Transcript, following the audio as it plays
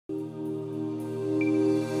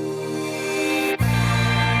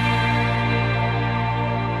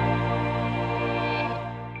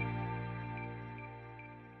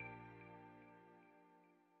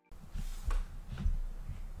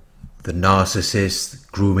The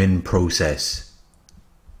narcissist grooming process.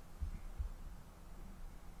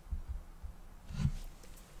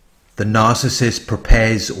 The narcissist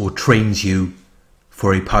prepares or trains you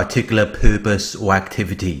for a particular purpose or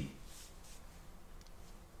activity.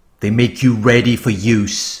 They make you ready for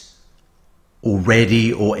use, or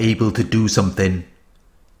ready or able to do something,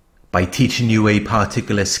 by teaching you a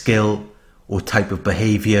particular skill or type of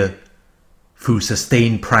behavior through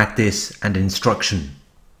sustained practice and instruction.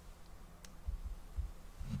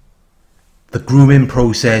 The grooming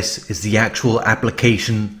process is the actual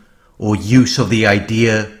application or use of the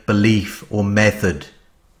idea, belief, or method.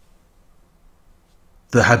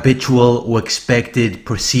 The habitual or expected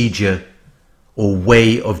procedure or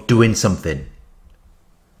way of doing something.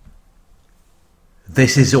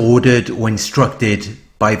 This is ordered or instructed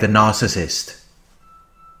by the narcissist.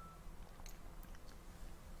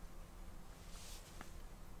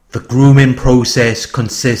 The grooming process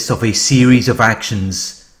consists of a series of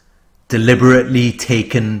actions deliberately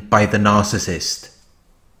taken by the narcissist,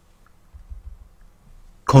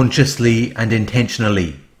 consciously and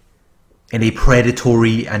intentionally, in a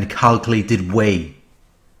predatory and calculated way.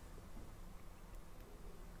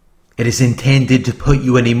 It is intended to put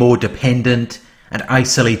you in a more dependent and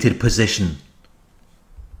isolated position.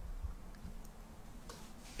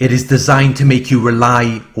 It is designed to make you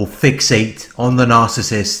rely or fixate on the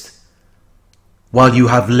narcissist while you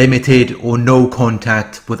have limited or no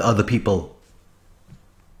contact with other people.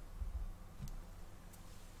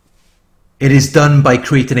 It is done by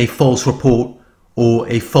creating a false rapport or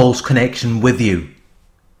a false connection with you.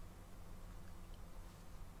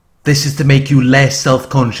 This is to make you less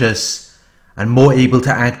self-conscious and more able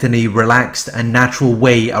to act in a relaxed and natural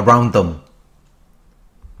way around them.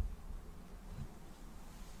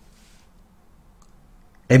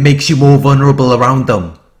 It makes you more vulnerable around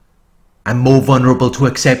them, and more vulnerable to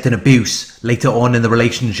accepting abuse later on in the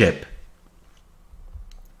relationship.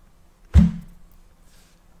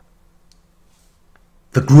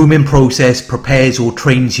 The grooming process prepares or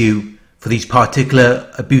trains you for these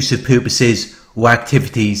particular abusive purposes or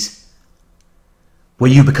activities,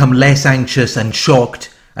 where you become less anxious and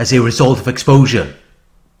shocked as a result of exposure,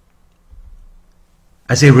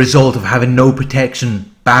 as a result of having no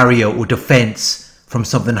protection, barrier, or defense from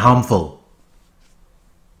something harmful.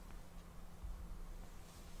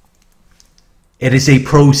 It is a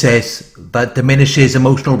process that diminishes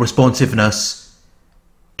emotional responsiveness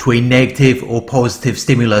to a negative or positive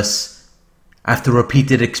stimulus after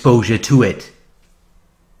repeated exposure to it.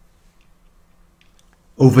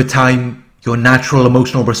 Over time, your natural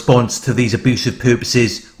emotional response to these abusive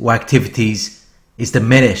purposes or activities is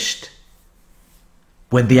diminished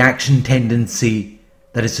when the action tendency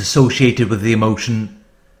that is associated with the emotion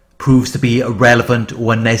proves to be irrelevant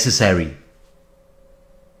or unnecessary.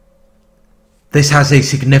 This has a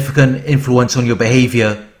significant influence on your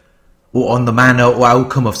behavior or on the manner or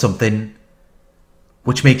outcome of something,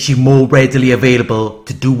 which makes you more readily available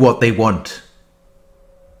to do what they want.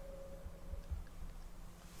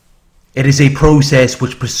 It is a process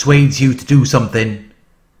which persuades you to do something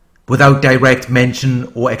without direct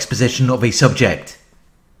mention or exposition of a subject,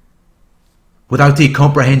 without a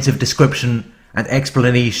comprehensive description and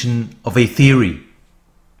explanation of a theory.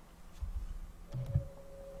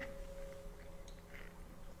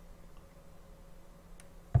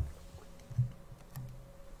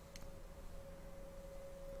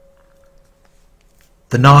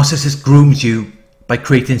 The narcissist grooms you by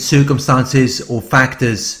creating circumstances or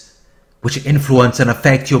factors which influence and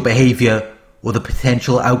affect your behavior or the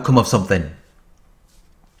potential outcome of something.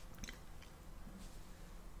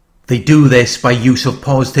 They do this by use of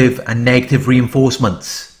positive and negative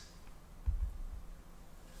reinforcements.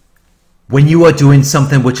 When you are doing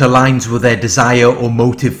something which aligns with their desire or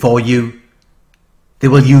motive for you, they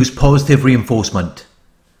will use positive reinforcement.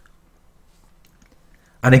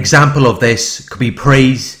 An example of this could be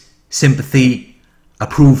praise, sympathy,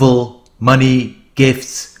 approval, money,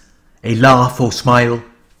 gifts, a laugh or smile.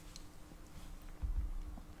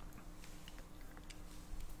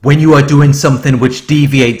 When you are doing something which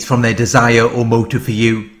deviates from their desire or motive for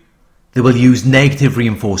you, they will use negative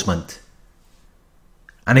reinforcement.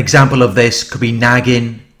 An example of this could be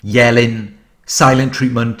nagging, yelling, silent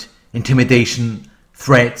treatment, intimidation,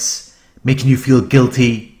 threats, making you feel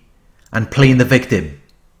guilty, and playing the victim.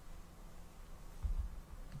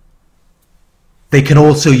 They can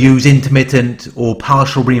also use intermittent or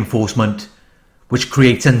partial reinforcement, which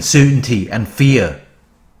creates uncertainty and fear.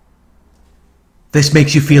 This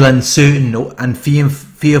makes you feel uncertain and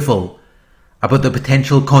fearful about the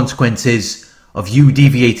potential consequences of you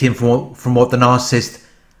deviating from what the narcissist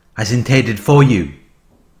has intended for you.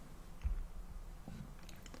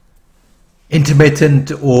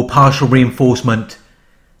 Intermittent or partial reinforcement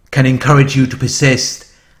can encourage you to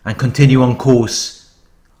persist and continue on course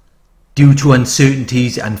due to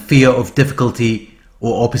uncertainties and fear of difficulty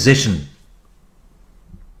or opposition.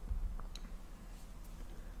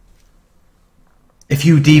 If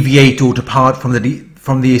you deviate or depart from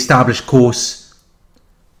the established course,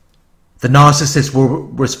 the narcissist will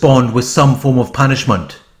respond with some form of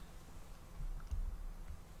punishment.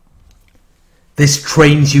 This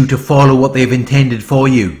trains you to follow what they have intended for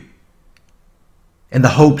you, in the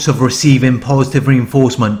hopes of receiving positive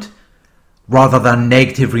reinforcement rather than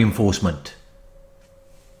negative reinforcement.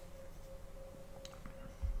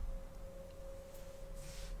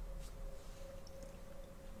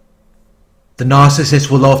 The narcissist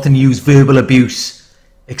will often use verbal abuse,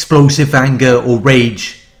 explosive anger or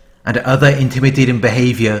rage, and other intimidating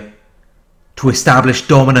behavior to establish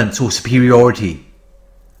dominance or superiority.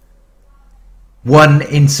 One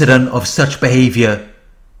incident of such behavior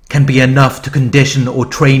can be enough to condition or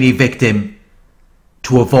train a victim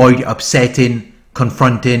to avoid upsetting,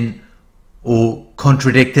 confronting, or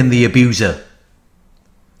contradicting the abuser.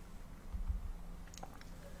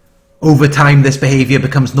 Over time, this behavior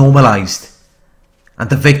becomes normalized, and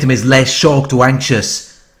the victim is less shocked or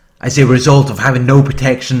anxious as a result of having no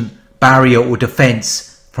protection, barrier, or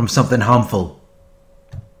defense from something harmful.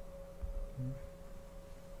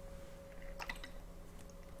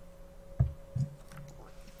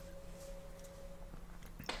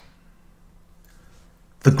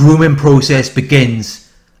 The grooming process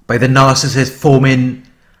begins by the narcissist forming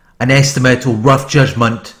an estimate or rough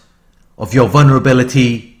judgment of your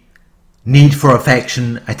vulnerability, need for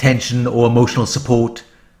affection, attention or emotional support,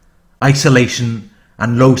 isolation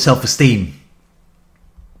and low self-esteem.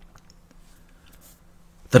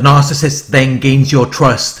 The narcissist then gains your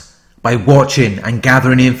trust by watching and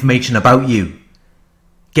gathering information about you,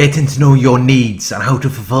 getting to know your needs and how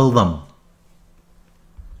to fulfill them.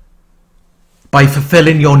 By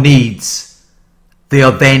fulfilling your needs, they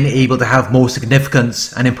are then able to have more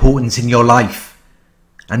significance and importance in your life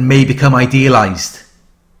and may become idealized.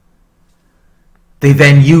 They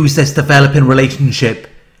then use this developing relationship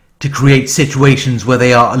to create situations where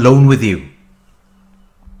they are alone with you.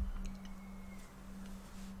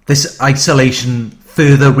 This isolation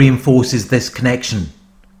further reinforces this connection.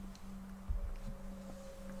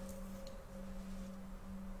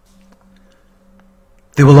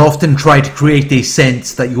 They will often try to create a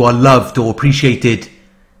sense that you are loved or appreciated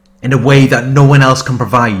in a way that no one else can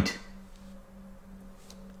provide.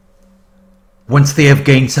 Once they have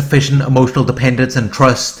gained sufficient emotional dependence and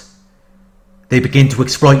trust, they begin to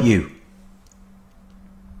exploit you.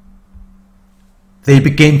 They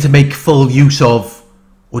begin to make full use of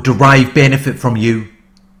or derive benefit from you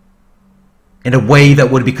in a way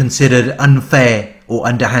that would be considered unfair or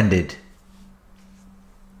underhanded.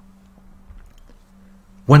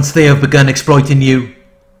 Once they have begun exploiting you,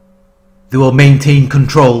 they will maintain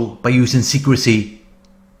control by using secrecy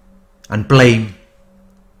and blame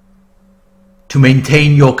to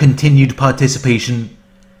maintain your continued participation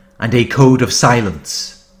and a code of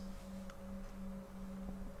silence.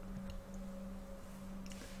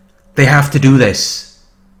 They have to do this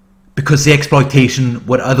because the exploitation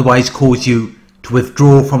would otherwise cause you to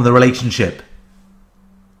withdraw from the relationship.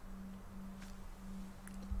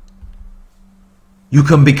 You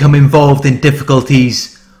can become involved in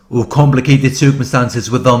difficulties or complicated circumstances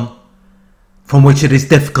with them from which it is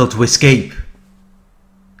difficult to escape.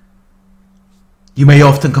 You may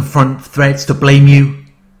often confront threats to blame you,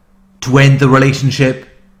 to end the relationship,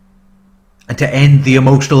 and to end the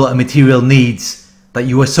emotional and material needs that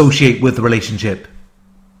you associate with the relationship.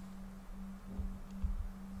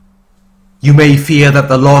 You may fear that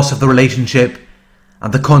the loss of the relationship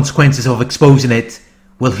and the consequences of exposing it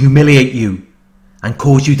will humiliate you and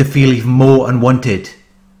cause you to feel even more unwanted.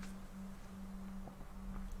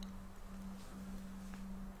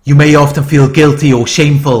 You may often feel guilty or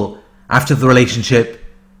shameful after the relationship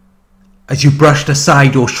as you brushed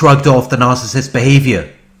aside or shrugged off the narcissist's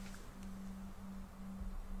behavior.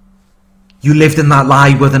 You lived in that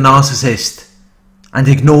lie with the narcissist and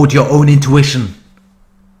ignored your own intuition.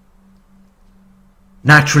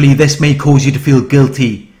 Naturally, this may cause you to feel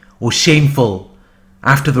guilty or shameful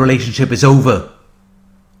after the relationship is over.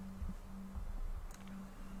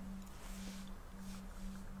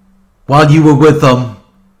 While you were with them,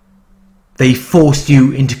 they forced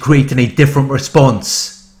you into creating a different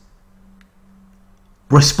response,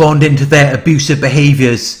 responding to their abusive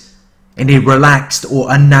behaviors in a relaxed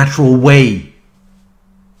or unnatural way.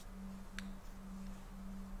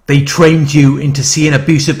 They trained you into seeing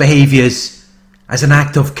abusive behaviors as an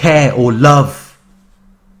act of care or love.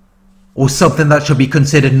 or something that should be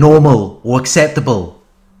considered normal or acceptable.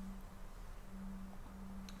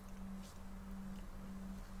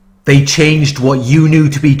 They changed what you knew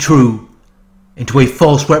to be true into a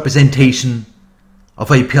false representation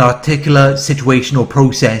of a particular situation or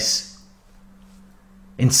process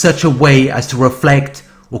in such a way as to reflect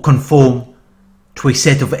or conform to a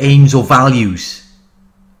set of aims or values.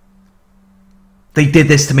 They did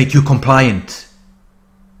this to make you compliant,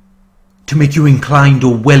 to make you inclined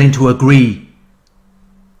or willing to agree,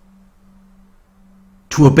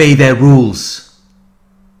 to obey their rules,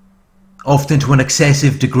 often to an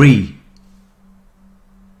excessive degree.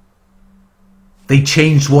 They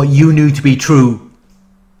changed what you knew to be true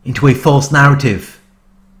into a false narrative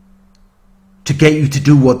to get you to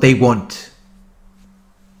do what they want.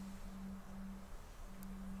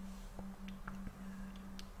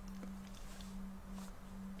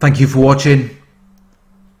 Thank you for watching.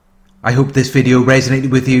 I hope this video resonated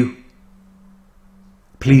with you.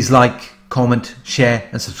 Please like, comment, share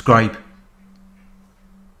and subscribe.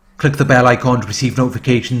 Click the bell icon to receive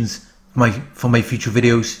notifications for my future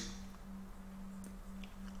videos.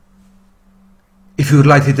 If you would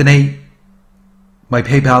like to donate, my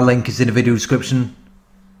PayPal link is in the video description.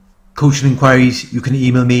 Coaching inquiries, you can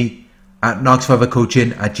email me at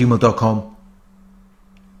narcsurvivorcoaching@gmail.com.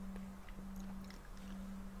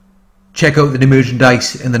 Check out the new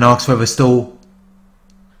merchandise in the Narc Survivor store,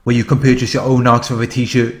 where you can purchase your own Narc Survivor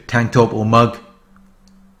t-shirt, tank top or mug.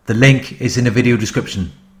 The link is in the video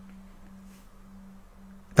description.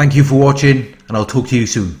 Thank you for watching, and I'll talk to you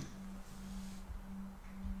soon.